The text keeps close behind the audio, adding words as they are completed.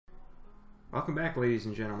Welcome back, ladies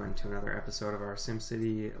and gentlemen, to another episode of our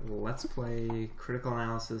SimCity Let's Play critical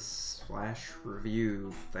analysis /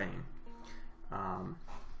 review thing. I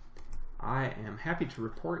am happy to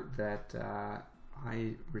report that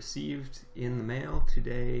I received in the mail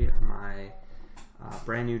today my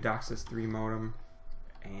brand new DOCSIS 3 modem,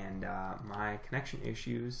 and my connection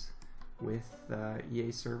issues with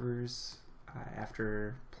EA servers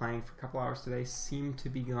after playing for a couple hours today seem to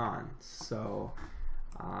be gone. So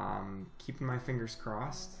keeping my fingers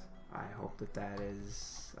crossed. I hope that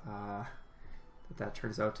that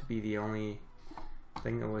turns out to be the only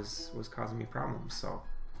thing that was causing me problems. So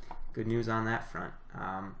good news on that front.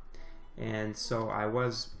 And so I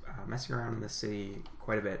was messing around in the city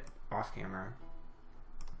quite a bit off camera,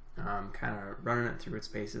 kind of running it through its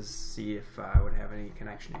paces, see if I would have any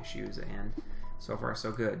connection issues, and so far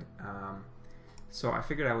so good. So I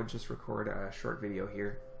figured I would just record a short video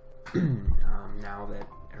here. Now that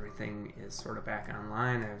everything is sort of back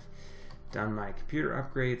online, I've done my computer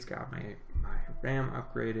upgrades, got my RAM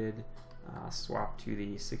upgraded, swapped to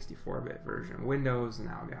the 64-bit version of Windows, and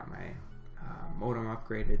now got my modem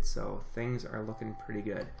upgraded, so things are looking pretty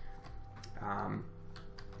good.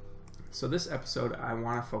 So this episode I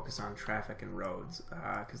want to focus on traffic and roads,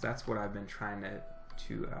 because that's what I've been trying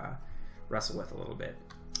to wrestle with a little bit.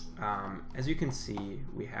 As you can see,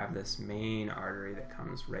 we have this main artery that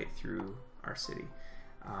comes right through our city,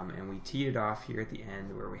 and we teed it off here at the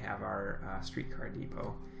end where we have our streetcar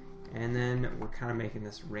depot, and then we're kind of making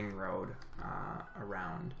this ring road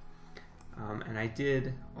around. And I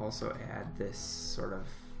did also add this sort of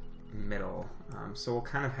middle, so we'll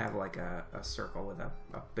kind of have like a circle with a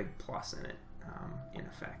big plus in it, in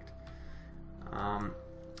effect.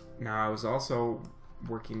 Now I was also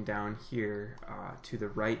working down here to the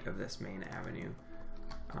right of this main avenue,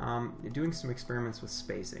 doing some experiments with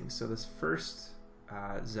spacing. So this first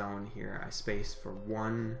zone here I spaced for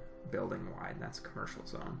one building wide, that's a commercial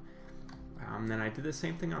zone. Then I did the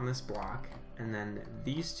same thing on this block, and then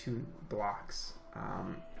these two blocks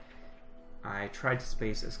I tried to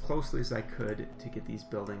space as closely as I could to get these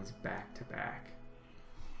buildings back to back.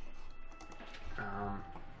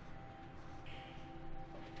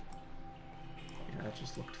 Yeah, that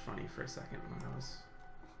just looked funny for a second when I was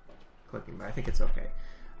clicking, but I think it's okay.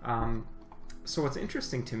 So what's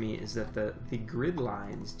interesting to me is that the grid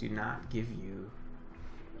lines do not give you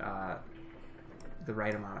the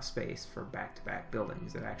right amount of space for back-to-back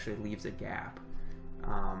buildings. It actually leaves a gap.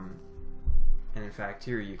 And in fact,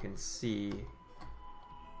 here you can see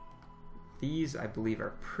these, I believe,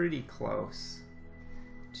 are pretty close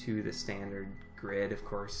to the standard grid. Of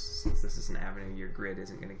course, since this is an avenue, your grid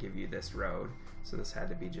isn't going to give you this road, so this had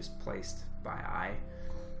to be just placed by eye.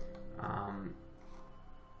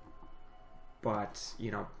 But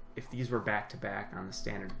you know, if these were back to back on the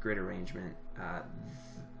standard grid arrangement,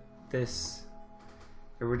 there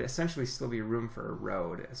would essentially still be room for a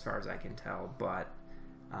road as far as I can tell, but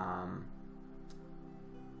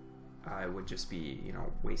it would just be, you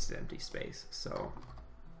know, wasted empty space. So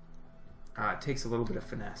it takes a little bit of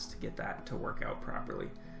finesse to get that to work out properly,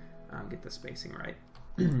 get the spacing right.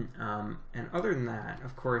 And other than that,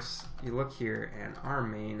 of course, you look here and our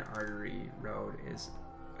main artery road is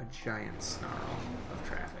a giant snarl of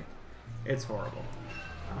traffic. It's horrible.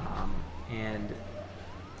 And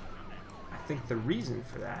I think the reason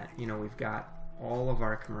for that, you know, we've got all of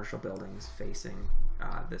our commercial buildings facing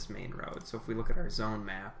this main road. So if we look at our zone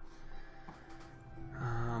map,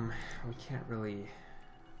 we can't really...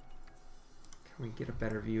 Can we get a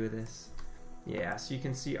better view of this? Yeah, so you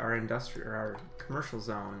can see our commercial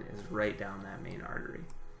zone is right down that main artery,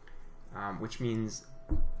 which means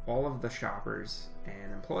all of the shoppers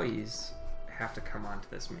and employees have to come onto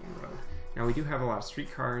this main road. Now we do have a lot of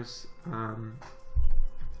streetcars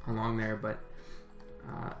along there, but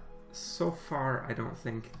so far I don't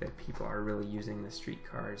think that people are really using the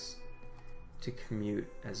streetcars to commute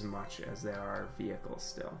as much as there are vehicles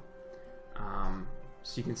still.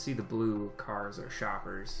 So you can see the blue cars are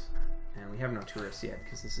shoppers, and we have no tourists yet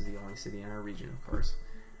because this is the only city in our region, of course.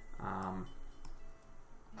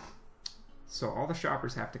 So all the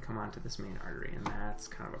shoppers have to come onto this main artery, and that's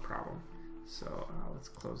kind of a problem. So let's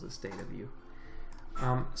close this data view.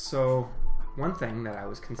 So one thing that I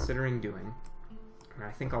was considering doing, and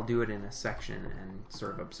I think I'll do it in a section and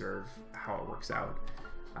sort of observe how it works out,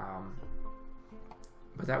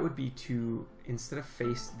 but that would be to, instead of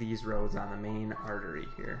face these roads on the main artery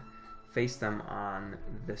here, face them on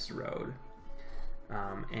this road.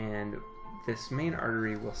 And this main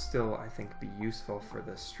artery will still, I think, be useful for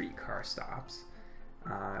the streetcar stops,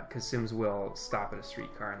 because Sims will stop at a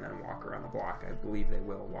streetcar and then walk around the block. I believe they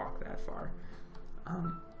will walk that far.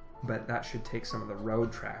 but that should take some of the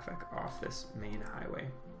road traffic off this main highway,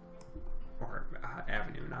 or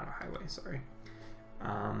avenue, not a highway, sorry.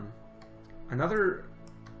 Another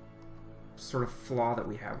sort of flaw that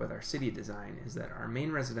we have with our city design is that our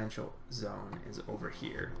main residential zone is over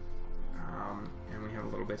here, and we have a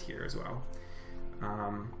little bit here as well.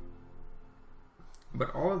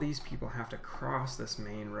 But all of these people have to cross this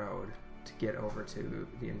main road to get over to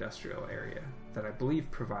the industrial area that I believe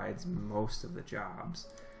provides most of the jobs.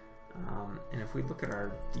 And if we look at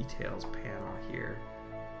our details panel here,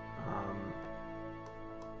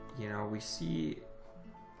 you know, we see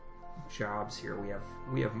jobs here.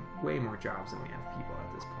 We have way more jobs than we have people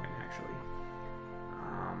at this point, actually.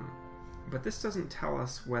 But this doesn't tell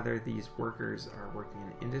us whether these workers are working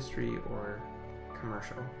in industry or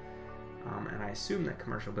commercial. And I assume that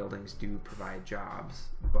commercial buildings do provide jobs,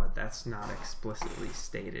 but that's not explicitly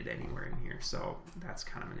stated anywhere in here. So that's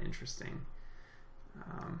kind of an interesting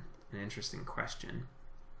question.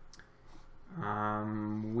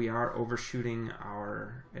 We are overshooting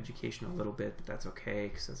our education a little bit, but that's okay,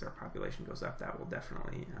 because as our population goes up, that will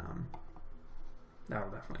definitely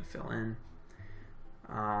fill in.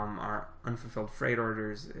 Our unfulfilled freight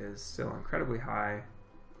orders is still incredibly high.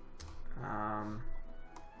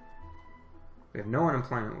 We have no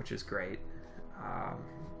unemployment, which is great,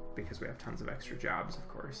 because we have tons of extra jobs, of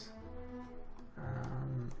course.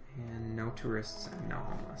 And no tourists and no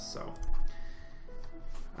homeless.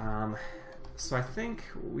 So I think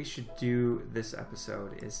what we should do this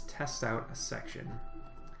episode is test out a section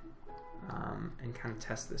and kind of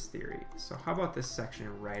test this theory. So how about this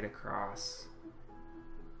section right across?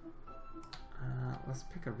 Let's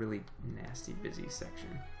pick a really nasty, busy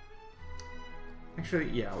section. Actually,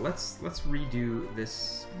 yeah, let's redo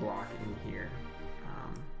this block in here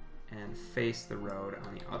and face the road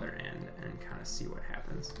on the other end and kind of see what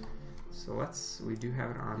happens. So we do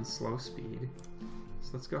have it on slow speed.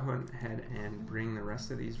 So let's go ahead and bring the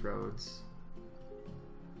rest of these roads.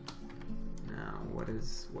 Now, what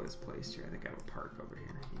is placed here? I think I have a park over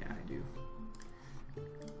here. Yeah, I do.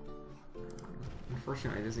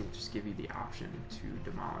 Unfortunately, it doesn't just give you the option to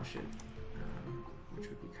demolish it, which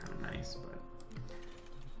would be kind of nice, but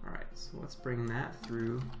alright, so let's bring that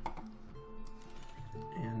through.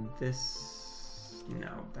 And this,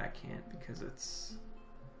 no, that can't, because it's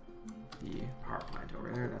the power plant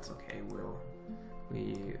over there. That's okay. We'll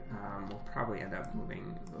probably end up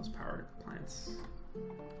moving those power plants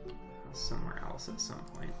somewhere else at some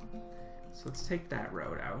point. So let's take that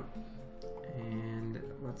road out, and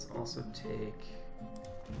let's also take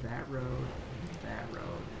that road and that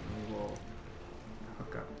road, and we will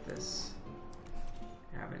hook up this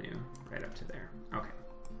avenue right up to there. Okay.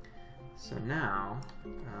 So now,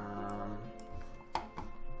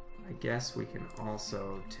 I guess we can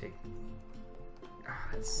also take...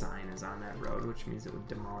 that sign is on that road, which means it would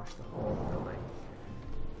demolish the whole building.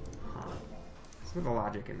 Huh. Some of the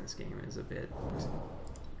logic in this game is a bit iffy.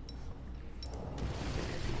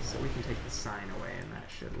 So we can take the sign away, and that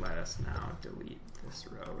should let us now delete this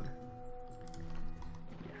road.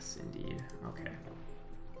 Yes, indeed. Okay.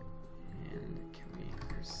 And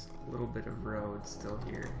there's a little bit of road still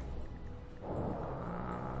here.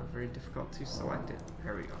 Very difficult to select it.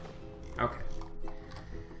 There we go. Okay.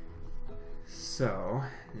 So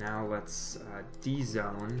now let's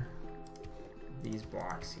de-zone these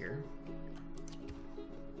blocks here.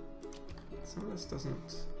 Some of this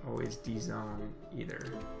doesn't always de-zone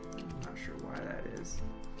either. I'm not sure why that is.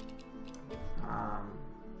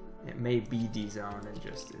 It may be de-zoned and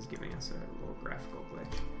just is giving us a little graphical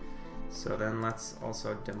glitch. So then let's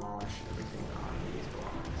also demolish everything on these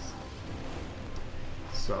blocks.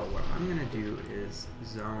 So what I'm going to do is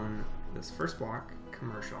zone this first block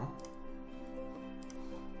commercial,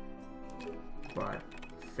 but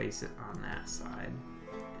face it on that side,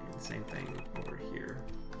 and same thing over here.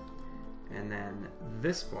 And then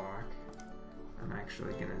this block, I'm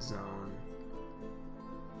actually going to zone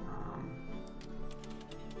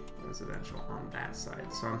residential on that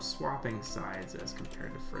side. So I'm swapping sides as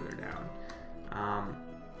compared to further down.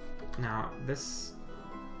 Now this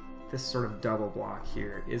sort of double block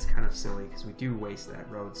here is kind of silly because we do waste that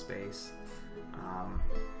road space.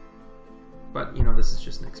 But you know, this is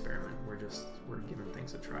just an experiment. We're giving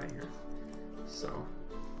things a try here. So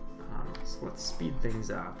let's speed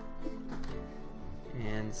things up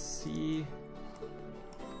and see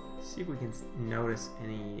if we can notice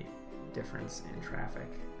any difference in traffic.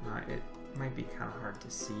 It might be kind of hard to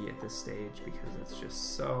see at this stage because it's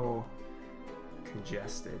just so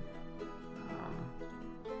congested.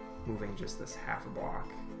 Moving just this half a block,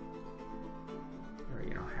 or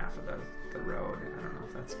half of the road, I don't know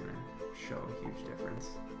if that's going to show a huge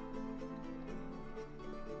difference.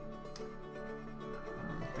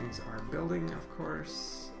 buildings are building, of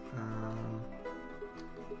course. I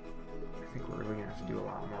think we're really going to have to do a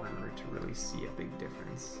lot more in order to really see a big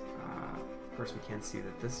difference. Of course, we can see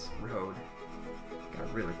that this road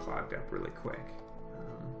got really clogged up really quick.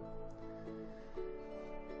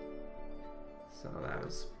 So that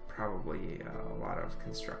was probably a lot of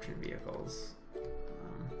construction vehicles.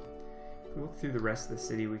 If we look through the rest of the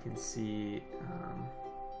city, we can see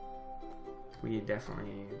we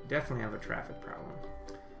definitely have a traffic problem.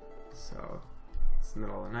 So it's the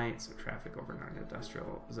middle of the night, so traffic over in our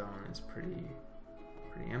industrial zone is pretty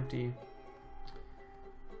empty.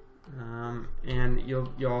 And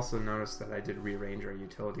you'll also notice that I did rearrange our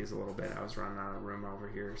utilities a little bit. I was running out of room over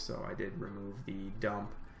here, so I did remove the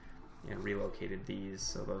dump and relocated these,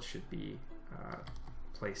 so those should be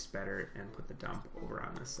placed better, and put the dump over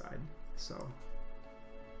on this side. So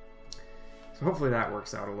hopefully that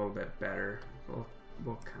works out a little bit better.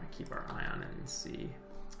 We'll kind of keep our eye on it and see.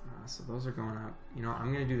 So those are going up. You know,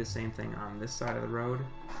 I'm going to do the same thing on this side of the road.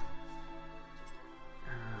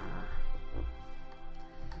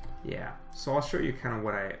 Yeah, so I'll show you kind of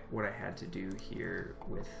what I had to do here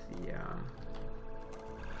with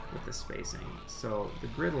the spacing. So the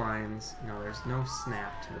grid lines, you know, there's no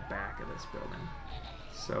snap to the back of this building.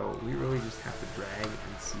 So we really just have to drag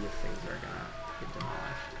and see if things are gonna get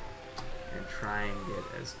demolished, and try and get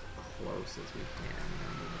as close as we can. You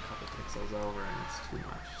know, move a couple pixels over and it's too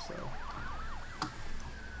much.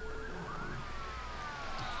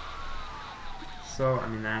 So I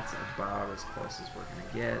mean, that's about as close as we're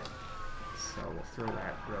gonna get. So we'll throw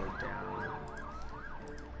that road down.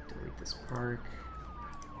 Delete this park.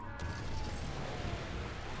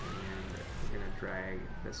 And we're gonna drag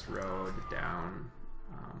this road down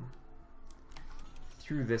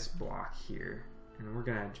through this block here, and we're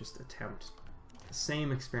gonna just attempt the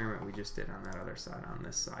same experiment we just did on that other side, on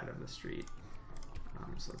this side of the street.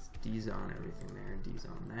 So let's D-zone everything there,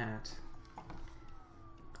 D-zone that.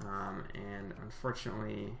 And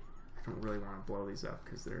unfortunately, I don't really want to blow these up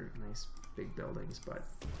because they're nice big buildings, but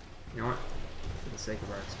you know what? For the sake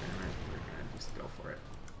of our experiment, we're gonna just go for it.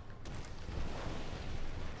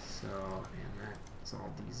 So, and that's all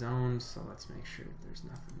D-zoned, so let's make sure there's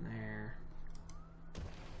nothing there.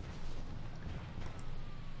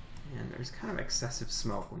 And there's kind of excessive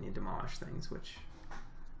smoke when you demolish things, which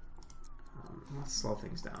let's slow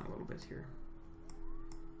things down a little bit here.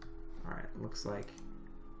 Alright, looks like,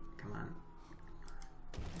 come on.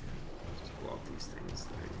 Just blow up these things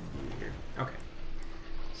that are in view here. Okay,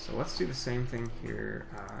 so let's do the same thing here.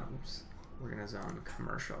 Oops. We're going to zone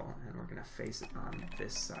commercial, and we're going to face it on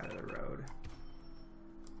this side of the road.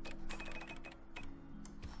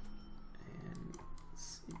 And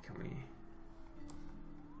let's see, can we...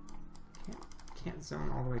 Can't zone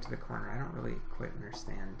all the way to the corner. I don't really quite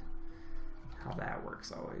understand how that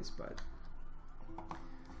works always, but...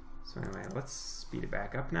 So anyway, let's speed it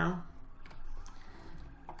back up now.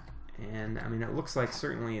 And, I mean, it looks like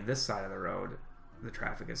certainly this side of the road, the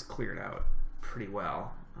traffic is cleared out pretty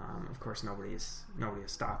well. Of course, nobody is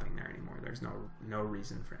stopping there anymore. There's no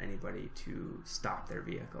reason for anybody to stop their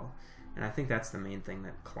vehicle, and I think that's the main thing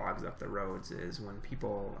that clogs up the roads, is when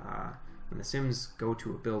people, when the Sims go to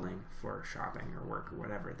a building for shopping or work or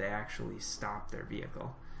whatever, they actually stop their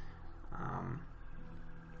vehicle,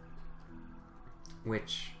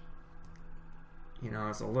 which, you know,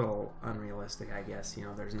 is a little unrealistic, I guess. You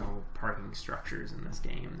know, there's no parking structures in this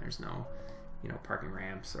game. There's no, you know, parking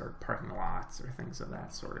ramps or parking lots or things of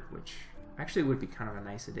that sort, which actually would be kind of a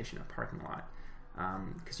nice addition, a parking lot,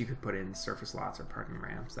 because you could put in surface lots or parking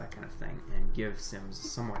ramps, that kind of thing, and give Sims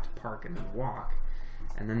somewhere to park and then walk,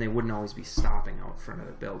 and then they wouldn't always be stopping out front of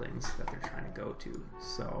the buildings that they're trying to go to.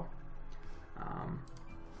 So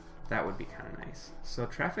that would be kind of nice. So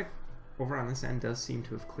traffic over on this end does seem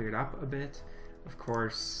to have cleared up a bit. Of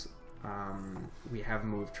course, we have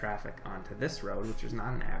moved traffic onto this road, which is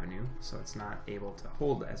not an avenue, so it's not able to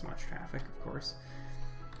hold as much traffic, of course.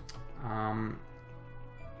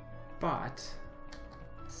 But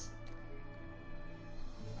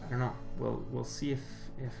I don't know. We'll see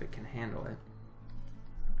if it can handle it.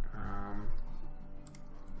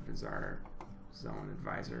 What is our zone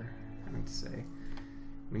advisor having to say?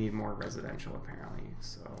 We need more residential, apparently.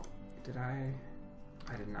 So I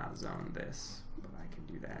did not zone this, but I can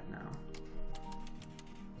do that now.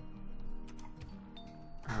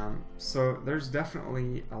 So there's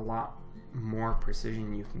definitely a lot more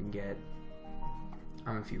precision you can get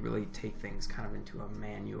if you really take things kind of into a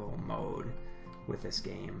manual mode with this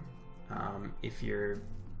game. If you're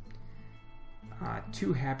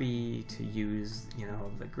too happy to use,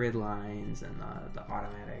 the grid lines and the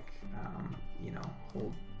automatic,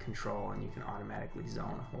 hold control, and you can automatically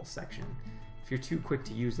zone a whole section. If you're too quick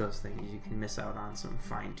to use those things, you can miss out on some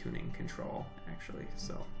fine-tuning control, actually.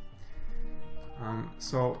 So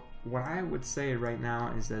what I would say right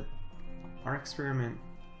now is that our experiment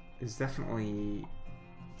is definitely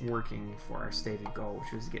working for our stated goal,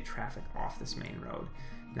 which was to get traffic off this main road.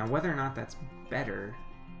 Now, whether or not that's better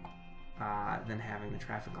than having the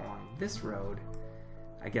traffic along this road,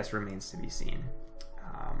 I guess remains to be seen.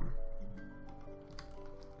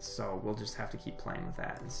 So we'll just have to keep playing with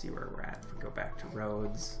that and see where we're at. If we go back to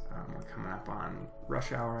roads, we're coming up on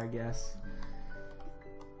rush hour, I guess.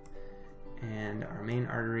 And our main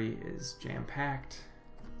artery is jam-packed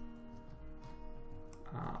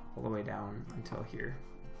all the way down until here.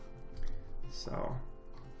 So,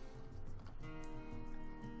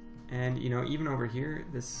 and even over here,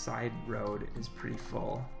 this side road is pretty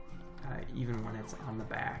full, even when it's on the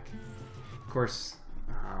back. Of course,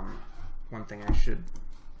 one thing I should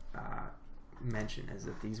mention is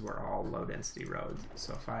that these were all low density roads.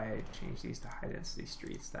 So if I change these to high density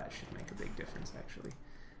streets, that should make a big difference, actually.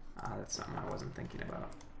 That's something I wasn't thinking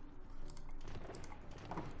about.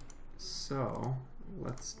 So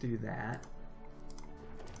let's do that.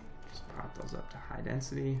 Just pop those up to high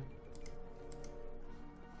density.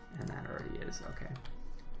 And that already is, okay.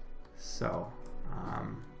 So, I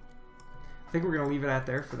think we're going to leave it at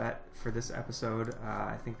there for this episode.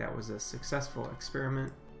 I think that was a successful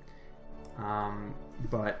experiment,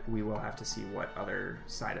 but we will have to see what other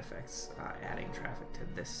side effects adding traffic to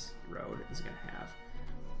this road is going to have.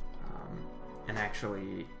 And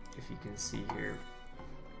actually, if you can see here,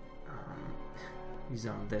 we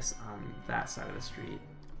zone this on that side of the street.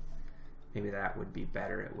 Maybe that would be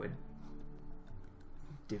better. It would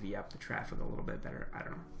divvy up the traffic a little bit better. I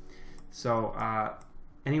don't know. So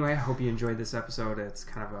anyway, I hope you enjoyed this episode. It's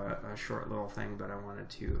kind of a short little thing, but I wanted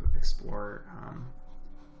to explore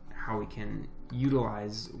how we can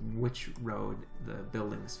utilize which road the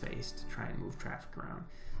buildings face to try and move traffic around.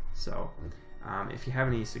 So if you have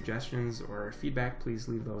any suggestions or feedback, please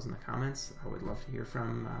leave those in the comments. I would love to hear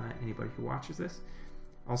from anybody who watches this.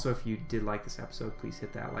 Also, if you did like this episode, please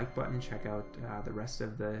hit that like button. Check out the rest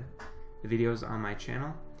of the videos on my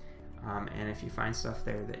channel. And if you find stuff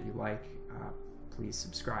there that you like, please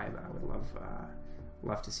subscribe. I would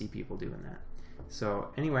love to see people doing that.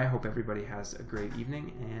 So anyway, I hope everybody has a great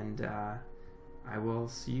evening, and I will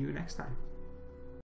see you next time.